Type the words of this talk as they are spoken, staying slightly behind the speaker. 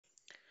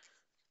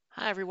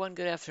Hi, everyone.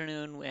 Good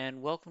afternoon,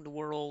 and welcome to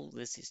World.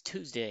 This is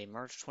Tuesday,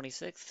 March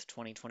 26th,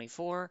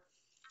 2024.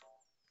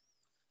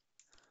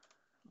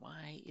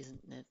 Why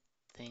isn't that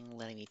thing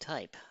letting me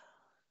type?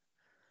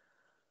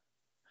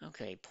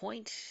 Okay,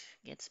 point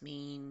gets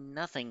me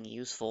nothing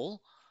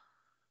useful.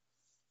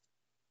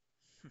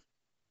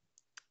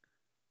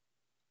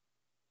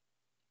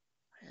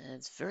 And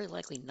it's very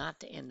likely not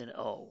to end in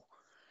O.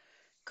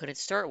 Could it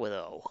start with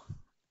O?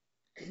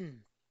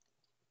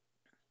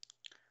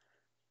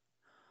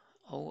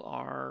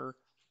 O-R-D-E-R.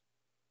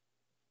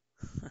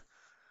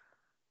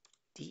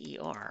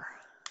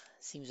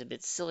 Seems a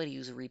bit silly to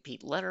use a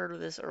repeat letter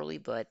this early,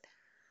 but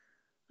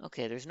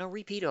okay, there's no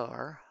repeat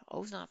R.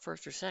 O's not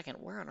first or second.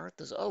 Where on earth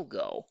does O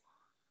go?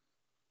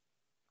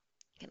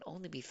 It can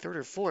only be third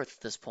or fourth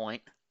at this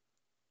point.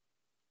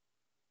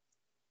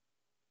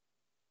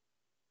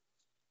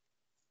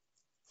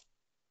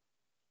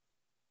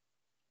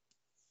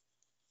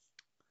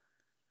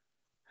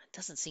 It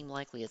doesn't seem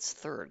likely it's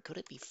third. Could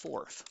it be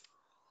fourth?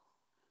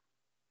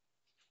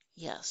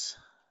 Yes.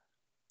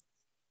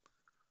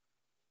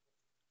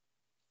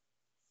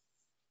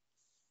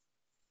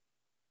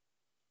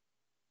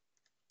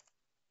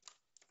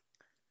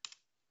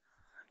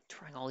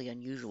 Trying all the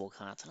unusual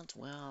consonants.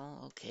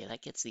 Well, okay,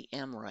 that gets the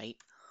M right.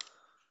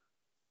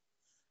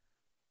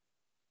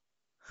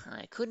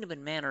 It couldn't have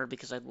been manner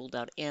because I ruled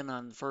out N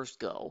on the first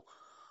go.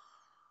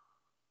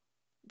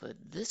 But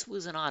this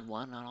was an odd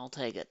one, and I'll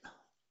take it.